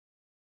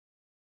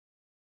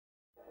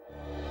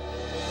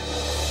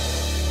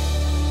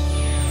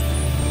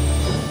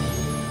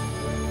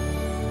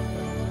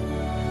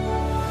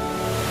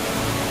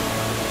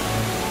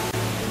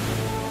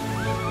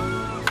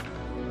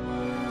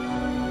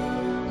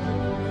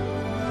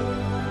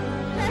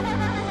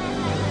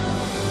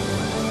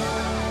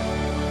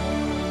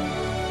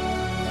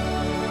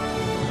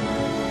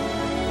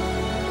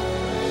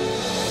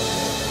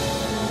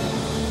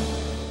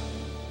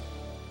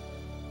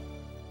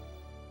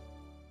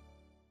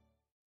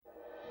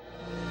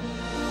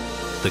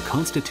The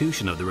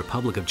Constitution of the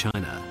Republic of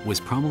China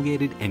was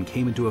promulgated and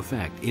came into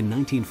effect in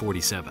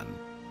 1947.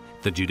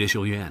 The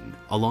Judicial Yuan,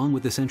 along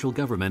with the central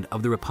government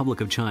of the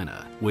Republic of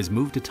China, was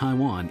moved to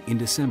Taiwan in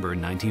December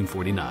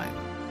 1949.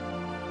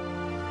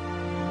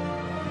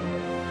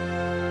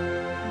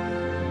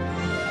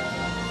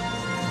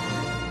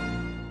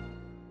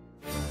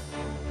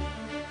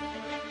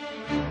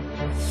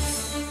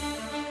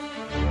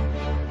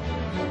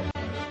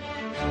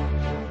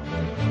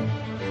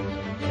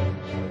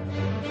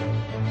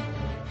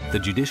 The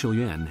Judicial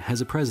Yuan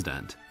has a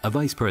president, a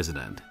vice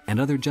president, and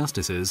other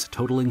justices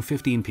totaling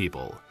 15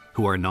 people,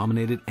 who are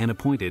nominated and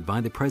appointed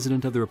by the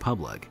President of the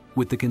Republic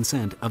with the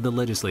consent of the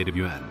Legislative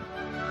Yuan.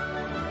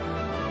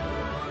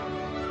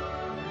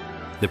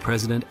 The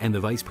President and the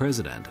Vice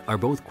President are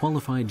both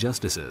qualified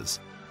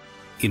justices.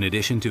 In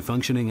addition to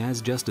functioning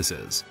as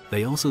justices,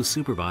 they also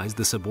supervise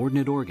the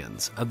subordinate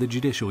organs of the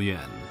Judicial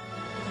Yuan.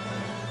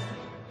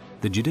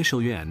 The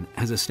Judicial Yuan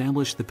has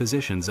established the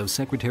positions of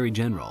Secretary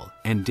General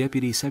and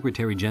Deputy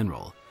Secretary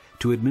General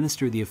to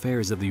administer the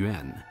affairs of the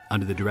Yuan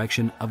under the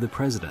direction of the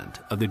President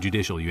of the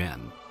Judicial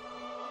Yuan.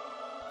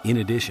 In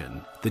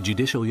addition, the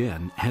Judicial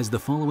Yuan has the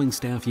following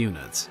staff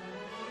units.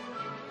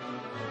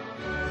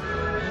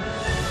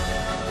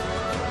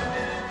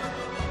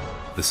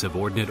 The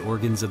subordinate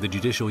organs of the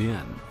Judicial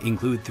Yuan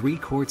include 3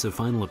 courts of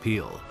final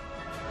appeal,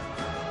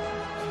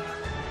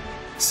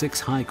 6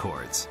 high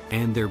courts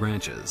and their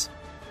branches,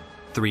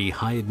 3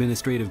 high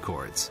administrative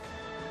courts,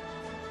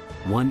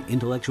 1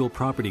 intellectual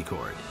property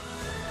court,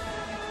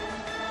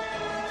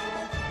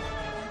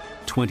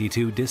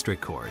 22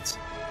 district courts,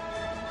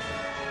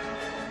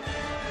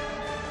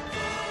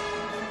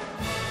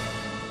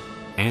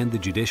 and the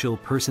Judicial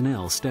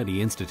Personnel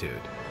Study Institute.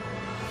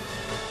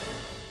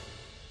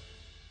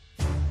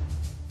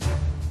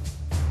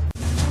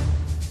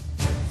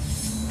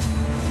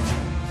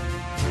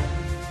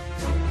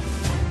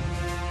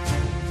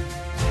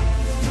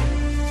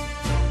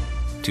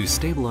 To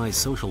stabilize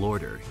social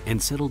order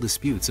and settle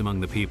disputes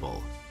among the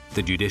people,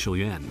 the Judicial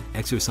Yuan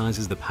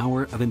exercises the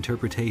power of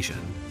interpretation,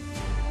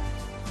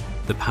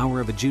 the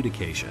power of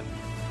adjudication,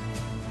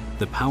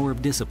 the power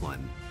of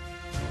discipline,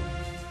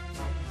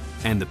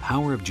 and the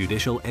power of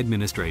judicial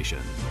administration.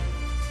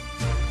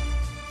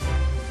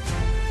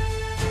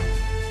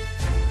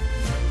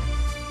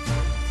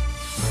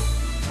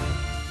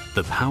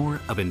 The power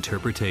of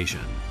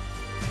interpretation.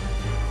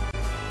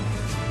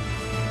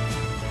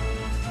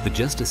 The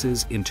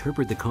justices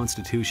interpret the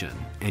Constitution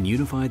and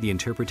unify the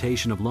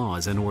interpretation of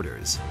laws and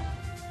orders.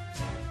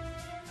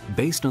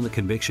 Based on the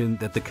conviction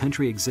that the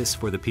country exists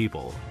for the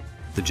people,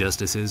 the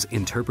justices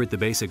interpret the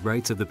basic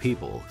rights of the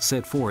people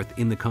set forth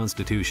in the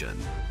Constitution.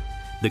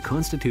 The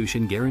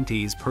Constitution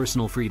guarantees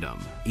personal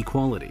freedom,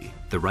 equality,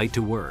 the right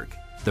to work,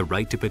 the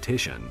right to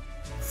petition,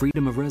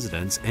 freedom of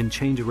residence and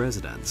change of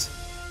residence,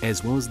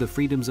 as well as the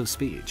freedoms of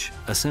speech,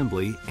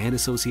 assembly, and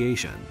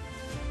association.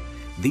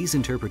 These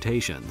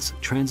interpretations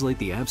translate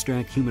the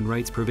abstract human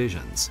rights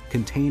provisions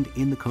contained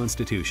in the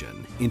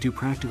Constitution into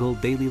practical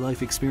daily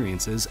life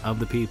experiences of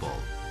the people,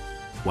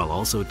 while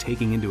also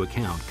taking into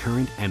account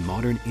current and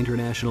modern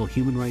international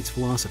human rights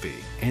philosophy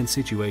and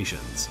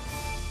situations.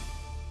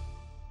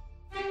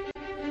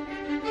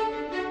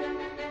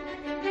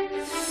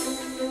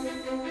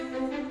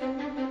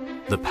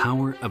 The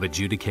power of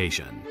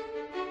adjudication.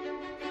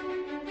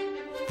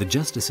 The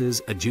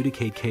justices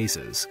adjudicate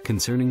cases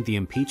concerning the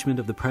impeachment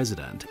of the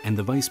President and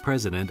the Vice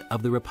President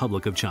of the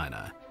Republic of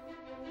China,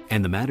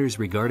 and the matters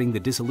regarding the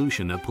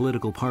dissolution of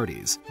political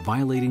parties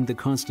violating the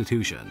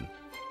Constitution.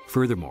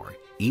 Furthermore,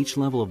 each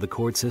level of the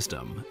court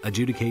system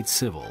adjudicates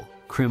civil,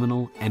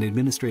 criminal, and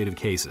administrative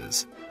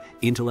cases,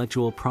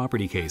 intellectual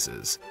property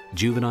cases,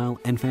 juvenile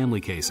and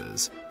family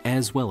cases,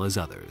 as well as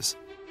others.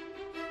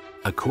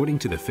 According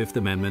to the Fifth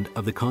Amendment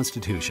of the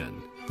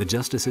Constitution, the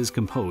justices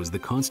compose the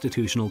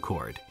Constitutional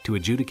Court to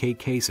adjudicate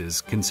cases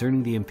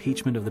concerning the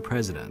impeachment of the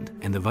President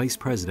and the Vice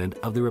President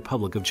of the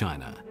Republic of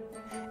China,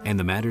 and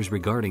the matters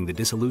regarding the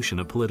dissolution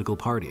of political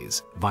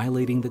parties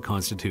violating the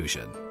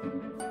Constitution.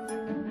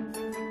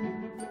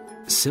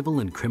 Civil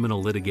and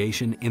criminal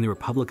litigation in the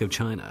Republic of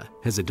China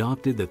has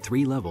adopted the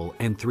 3-level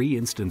and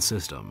 3-instance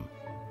system.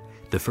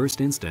 The first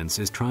instance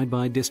is tried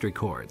by district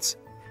courts,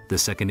 the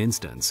second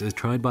instance is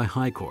tried by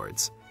high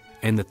courts,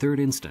 and the third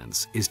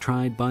instance is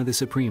tried by the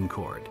Supreme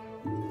Court.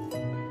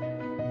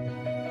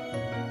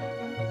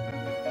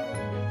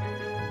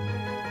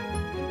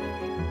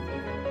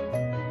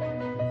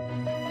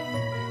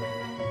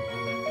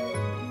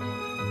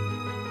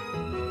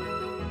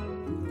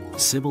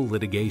 Civil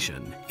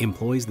litigation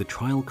employs the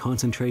trial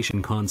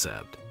concentration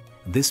concept.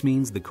 This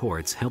means the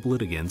courts help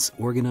litigants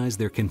organize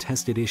their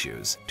contested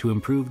issues to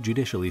improve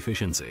judicial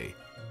efficiency.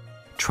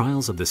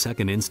 Trials of the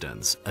second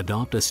instance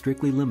adopt a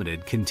strictly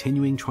limited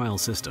continuing trial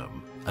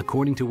system,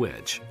 according to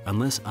which,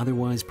 unless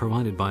otherwise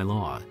provided by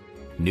law,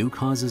 new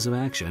causes of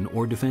action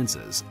or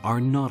defenses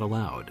are not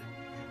allowed.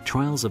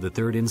 Trials of the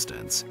third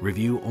instance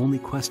review only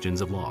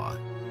questions of law.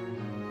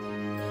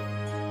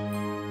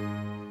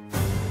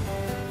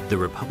 The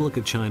Republic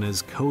of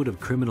China's Code of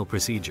Criminal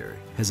Procedure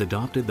has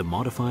adopted the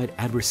modified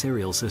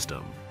adversarial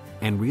system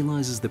and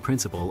realizes the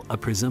principle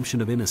of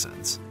presumption of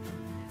innocence.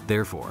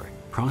 Therefore,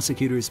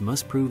 prosecutors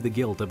must prove the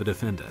guilt of a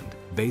defendant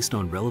based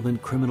on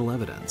relevant criminal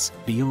evidence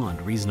beyond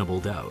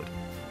reasonable doubt.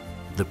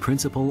 The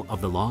principle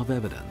of the law of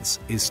evidence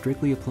is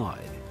strictly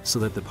applied so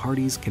that the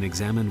parties can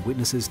examine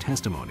witnesses'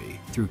 testimony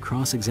through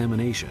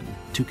cross-examination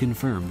to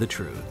confirm the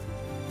truth.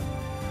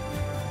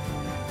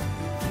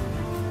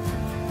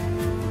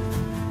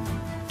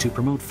 To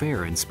promote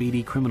fair and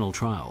speedy criminal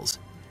trials,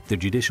 the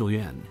Judicial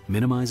Yuan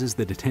minimizes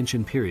the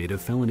detention period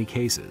of felony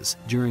cases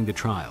during the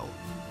trial.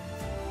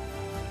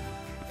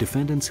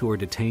 Defendants who are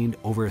detained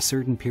over a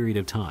certain period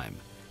of time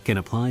can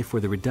apply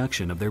for the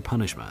reduction of their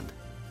punishment.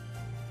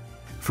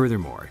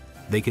 Furthermore,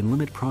 they can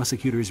limit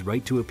prosecutors'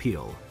 right to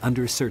appeal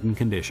under certain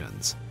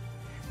conditions.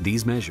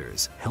 These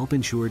measures help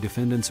ensure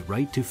defendants'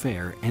 right to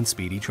fair and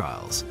speedy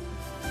trials.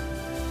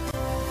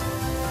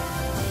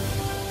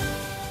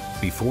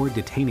 Before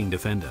detaining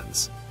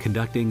defendants,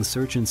 conducting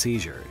search and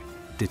seizure,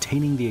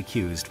 detaining the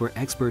accused for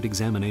expert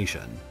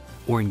examination,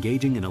 or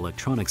engaging in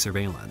electronic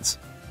surveillance,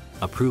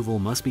 approval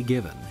must be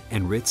given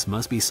and writs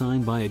must be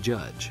signed by a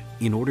judge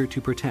in order to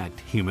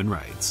protect human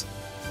rights.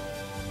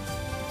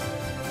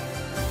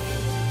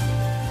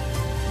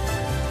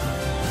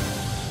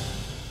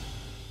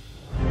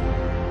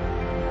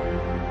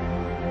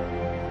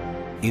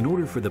 In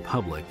order for the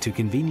public to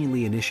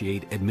conveniently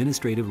initiate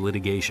administrative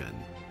litigation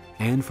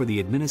and for the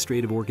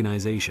administrative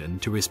organization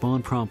to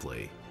respond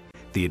promptly,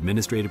 the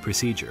administrative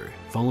procedure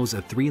follows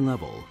a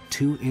three-level,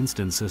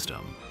 two-instance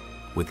system,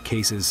 with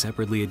cases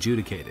separately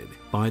adjudicated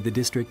by the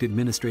district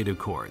administrative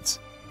courts,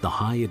 the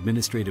High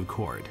Administrative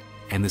Court,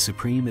 and the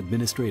Supreme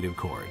Administrative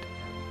Court.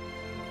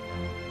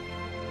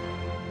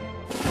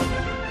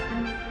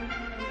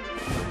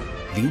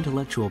 The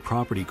Intellectual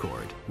Property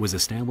Court was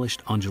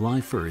established on July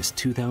 1,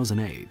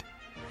 2008.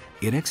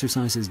 It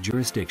exercises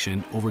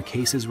jurisdiction over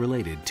cases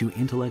related to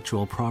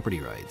intellectual property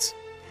rights,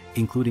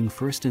 including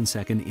first and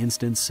second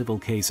instance civil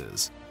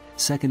cases,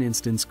 second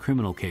instance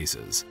criminal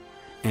cases,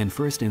 and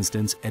first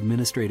instance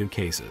administrative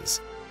cases.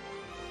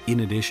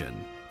 In addition,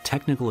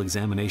 technical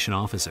examination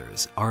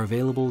officers are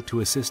available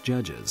to assist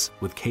judges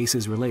with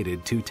cases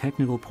related to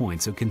technical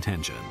points of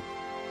contention.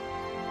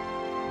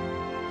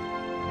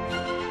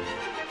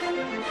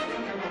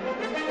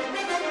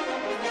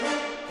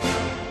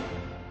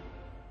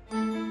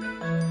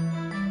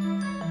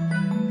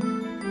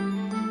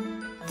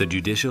 The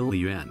Judicial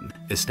Yuan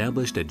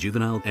established a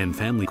juvenile and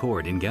family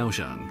court in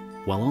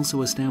Kaohsiung, while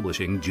also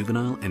establishing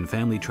juvenile and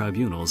family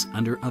tribunals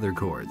under other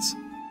courts.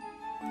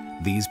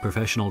 These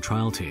professional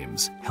trial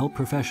teams help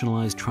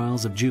professionalize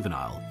trials of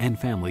juvenile and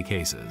family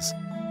cases.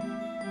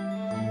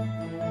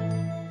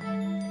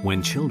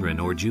 When children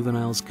or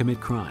juveniles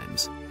commit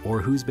crimes or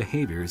whose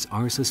behaviors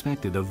are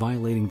suspected of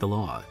violating the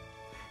law,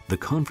 the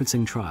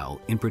conferencing trial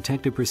in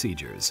protective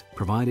procedures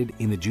provided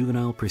in the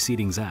Juvenile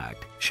Proceedings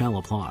Act shall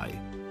apply.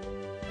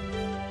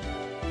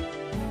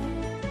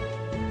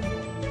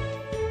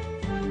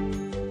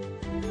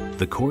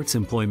 The courts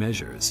employ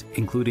measures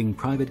including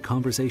private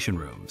conversation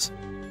rooms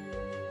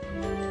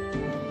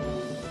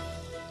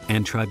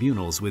and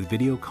tribunals with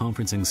video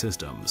conferencing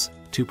systems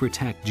to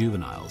protect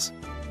juveniles.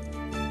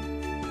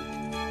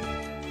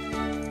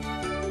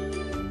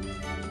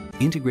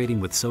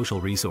 Integrating with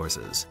social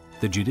resources,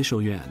 the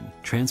Judicial Yuan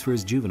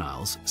transfers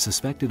juveniles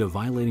suspected of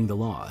violating the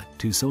law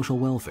to social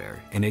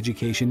welfare and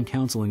education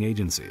counseling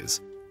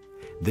agencies.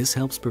 This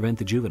helps prevent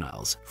the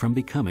juveniles from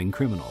becoming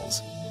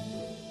criminals.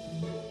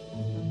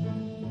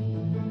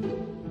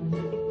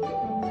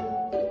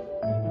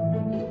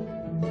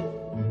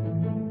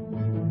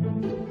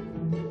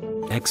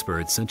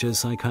 Experts such as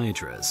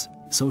psychiatrists,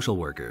 social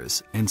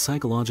workers, and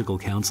psychological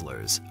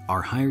counselors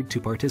are hired to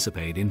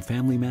participate in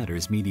family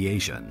matters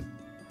mediation.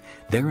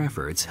 Their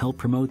efforts help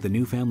promote the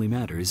new family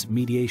matters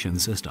mediation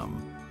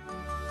system.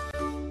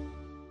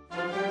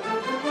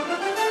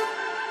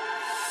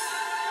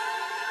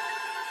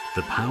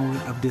 The power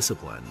of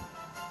discipline.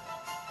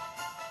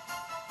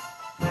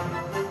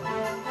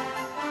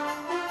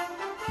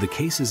 The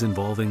cases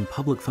involving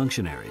public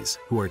functionaries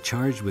who are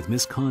charged with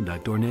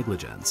misconduct or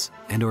negligence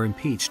and are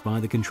impeached by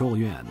the Control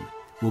Yuan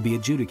will be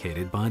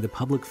adjudicated by the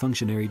Public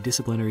Functionary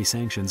Disciplinary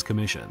Sanctions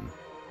Commission.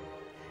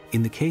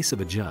 In the case of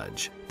a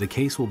judge, the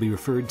case will be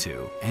referred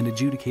to and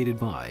adjudicated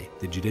by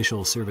the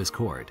Judicial Service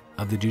Court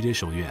of the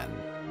Judicial Yuan.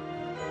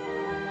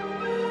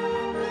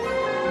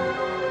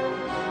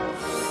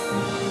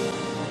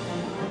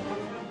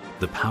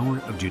 The power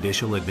of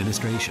judicial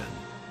administration.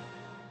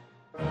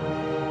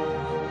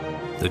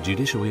 The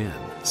Judicial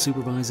Yuan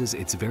supervises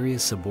its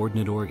various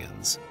subordinate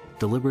organs,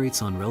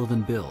 deliberates on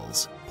relevant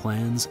bills,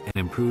 plans and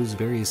improves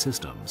various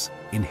systems,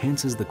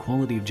 enhances the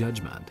quality of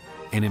judgment,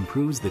 and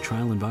improves the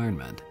trial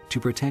environment to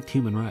protect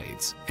human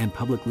rights and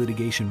public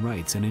litigation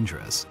rights and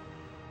interests.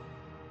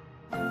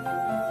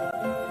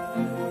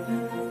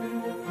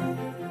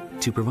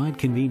 To provide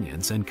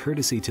convenience and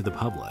courtesy to the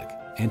public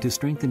and to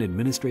strengthen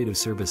administrative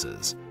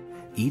services,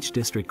 Each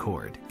district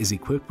court is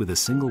equipped with a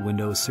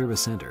single-window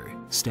service center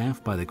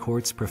staffed by the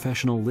court's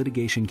professional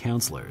litigation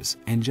counselors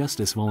and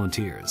justice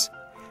volunteers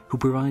who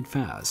provide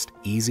fast,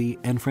 easy,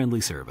 and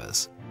friendly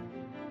service.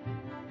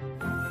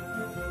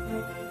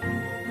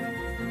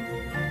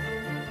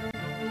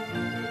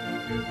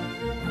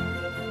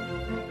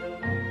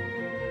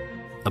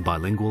 A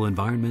bilingual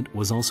environment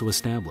was also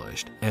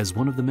established as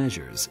one of the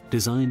measures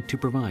designed to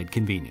provide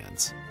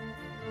convenience.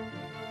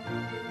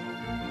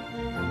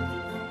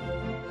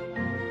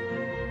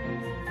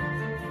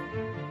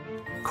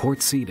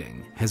 Court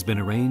seating has been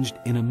arranged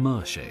in a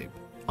M shape,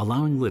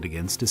 allowing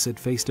litigants to sit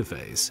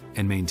face-to-face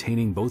and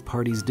maintaining both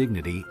parties'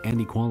 dignity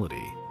and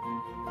equality.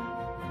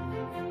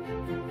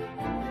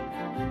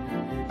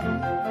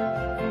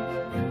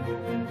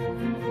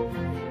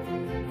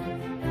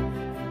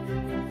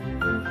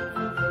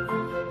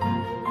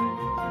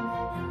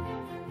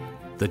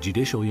 The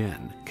Judicial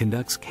Yuan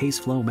conducts case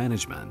flow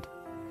management.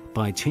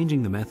 By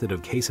changing the method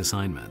of case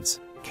assignments,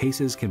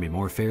 cases can be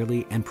more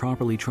fairly and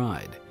properly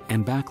tried,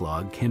 and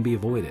backlog can be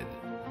avoided.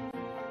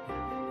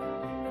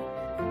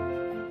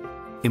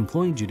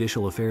 Employing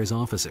judicial affairs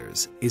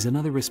officers is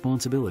another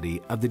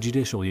responsibility of the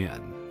Judicial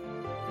Yuan.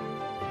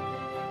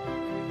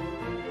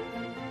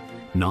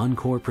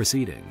 Non-court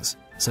proceedings,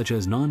 such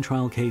as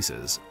non-trial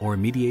cases or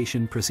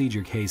mediation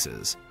procedure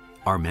cases,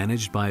 are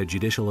managed by a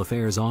judicial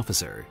affairs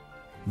officer.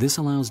 This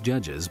allows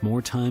judges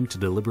more time to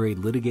deliberate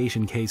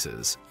litigation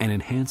cases and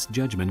enhance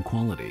judgment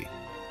quality.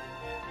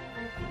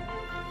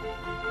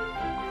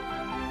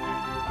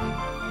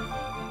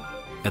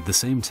 At the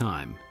same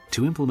time,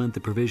 to implement the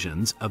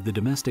provisions of the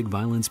Domestic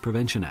Violence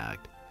Prevention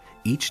Act,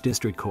 each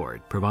district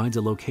court provides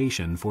a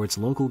location for its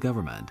local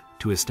government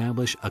to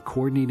establish a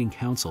coordinating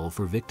council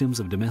for victims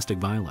of domestic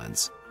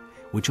violence,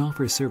 which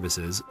offers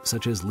services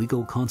such as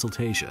legal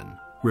consultation,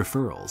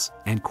 referrals,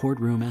 and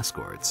courtroom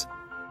escorts.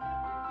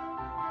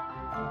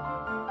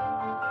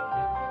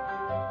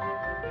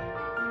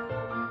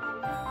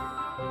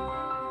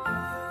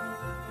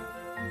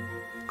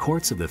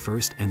 Courts of the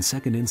first and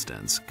second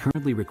instance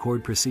currently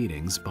record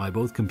proceedings by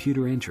both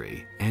computer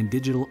entry and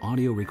digital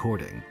audio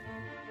recording.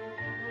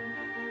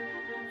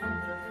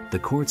 The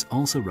courts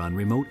also run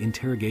remote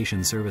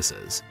interrogation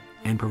services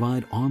and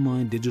provide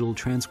online digital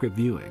transcript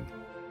viewing,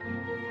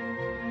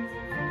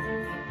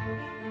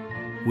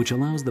 which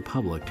allows the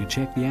public to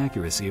check the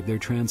accuracy of their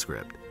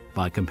transcript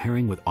by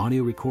comparing with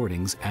audio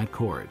recordings at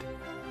court.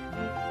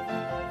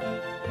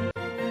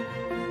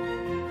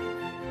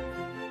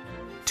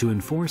 To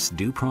enforce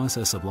due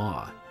process of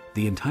law,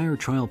 the entire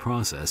trial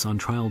process on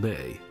trial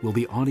day will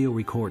be audio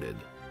recorded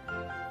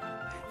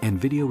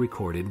and video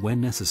recorded when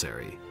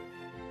necessary.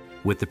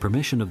 With the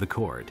permission of the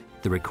court,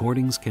 the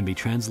recordings can be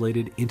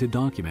translated into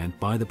document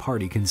by the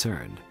party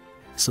concerned,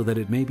 so that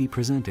it may be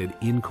presented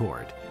in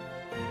court.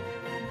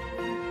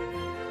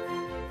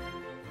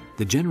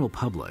 The general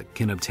public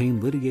can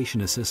obtain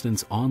litigation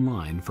assistance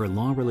online for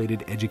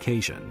law-related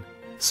education,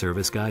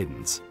 service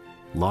guidance,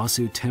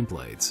 lawsuit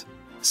templates,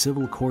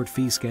 civil court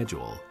fee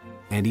schedule,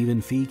 and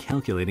even fee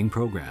calculating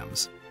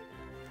programs.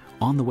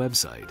 On the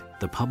website,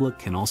 the public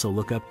can also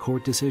look up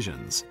court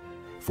decisions,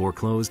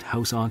 foreclosed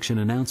house auction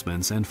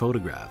announcements and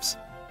photographs,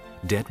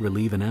 debt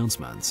relief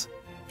announcements,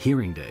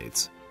 hearing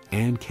dates,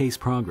 and case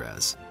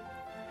progress.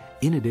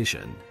 In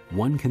addition,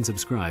 one can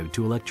subscribe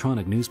to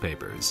electronic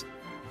newspapers,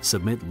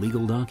 submit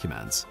legal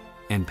documents,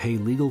 and pay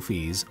legal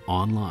fees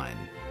online.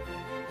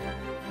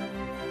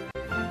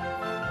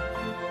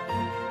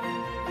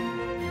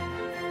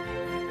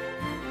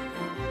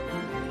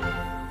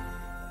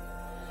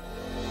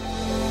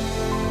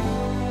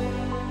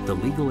 The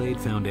Legal Aid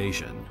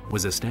Foundation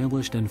was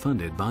established and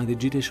funded by the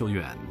Judicial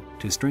Yuan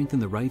to strengthen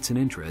the rights and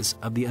interests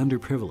of the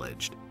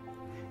underprivileged.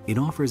 It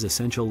offers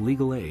essential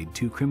legal aid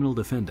to criminal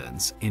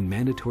defendants in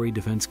mandatory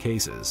defense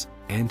cases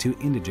and to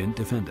indigent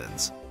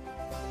defendants.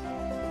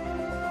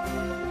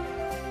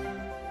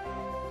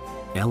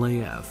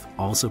 LAF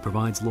also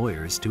provides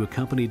lawyers to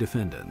accompany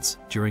defendants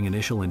during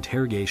initial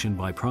interrogation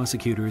by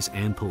prosecutors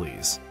and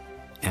police,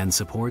 and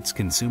supports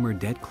consumer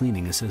debt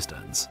cleaning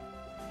assistance.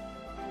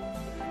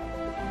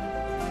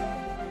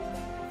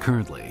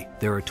 Currently,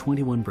 there are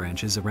 21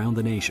 branches around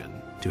the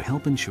nation to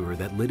help ensure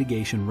that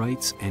litigation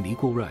rights and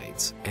equal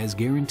rights, as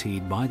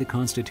guaranteed by the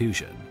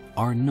Constitution,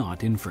 are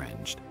not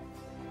infringed.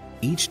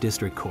 Each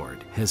district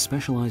court has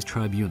specialized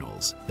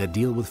tribunals that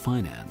deal with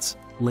finance,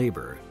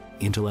 labor,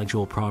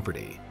 intellectual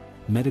property,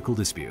 medical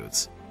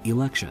disputes,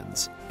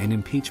 elections, and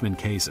impeachment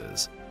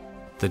cases.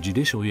 The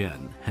Judicial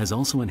Yuan has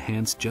also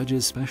enhanced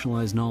judges'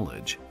 specialized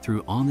knowledge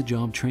through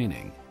on-the-job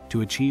training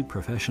to achieve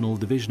professional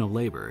division of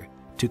labor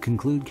to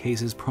conclude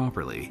cases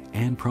properly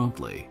and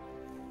promptly.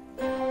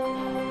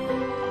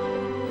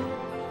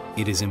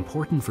 It is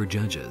important for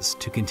judges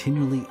to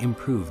continually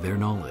improve their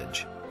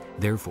knowledge.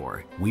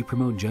 Therefore, we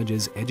promote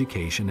judges'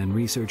 education and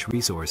research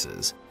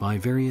resources by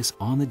various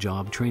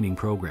on-the-job training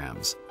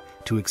programs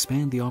to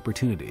expand the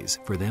opportunities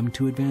for them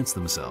to advance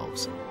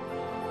themselves.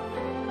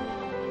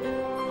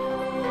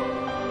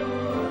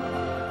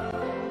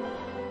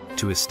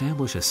 To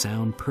establish a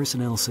sound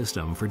personnel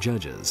system for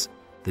judges,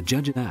 the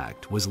Judge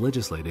Act was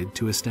legislated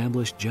to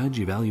establish judge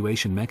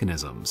evaluation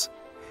mechanisms,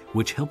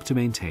 which help to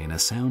maintain a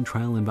sound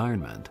trial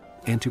environment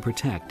and to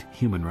protect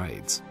human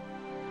rights.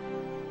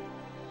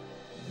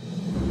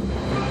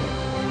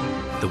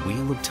 The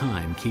wheel of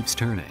time keeps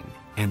turning,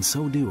 and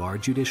so do our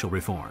judicial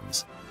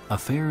reforms. A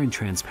fair and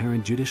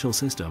transparent judicial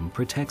system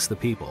protects the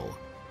people.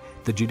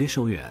 The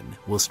Judicial Yuan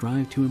will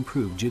strive to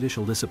improve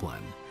judicial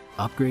discipline,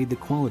 upgrade the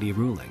quality of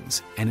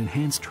rulings, and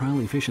enhance trial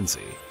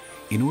efficiency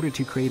in order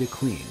to create a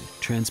clean,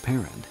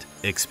 transparent,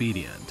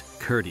 expedient,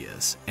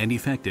 courteous, and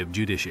effective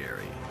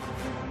judiciary.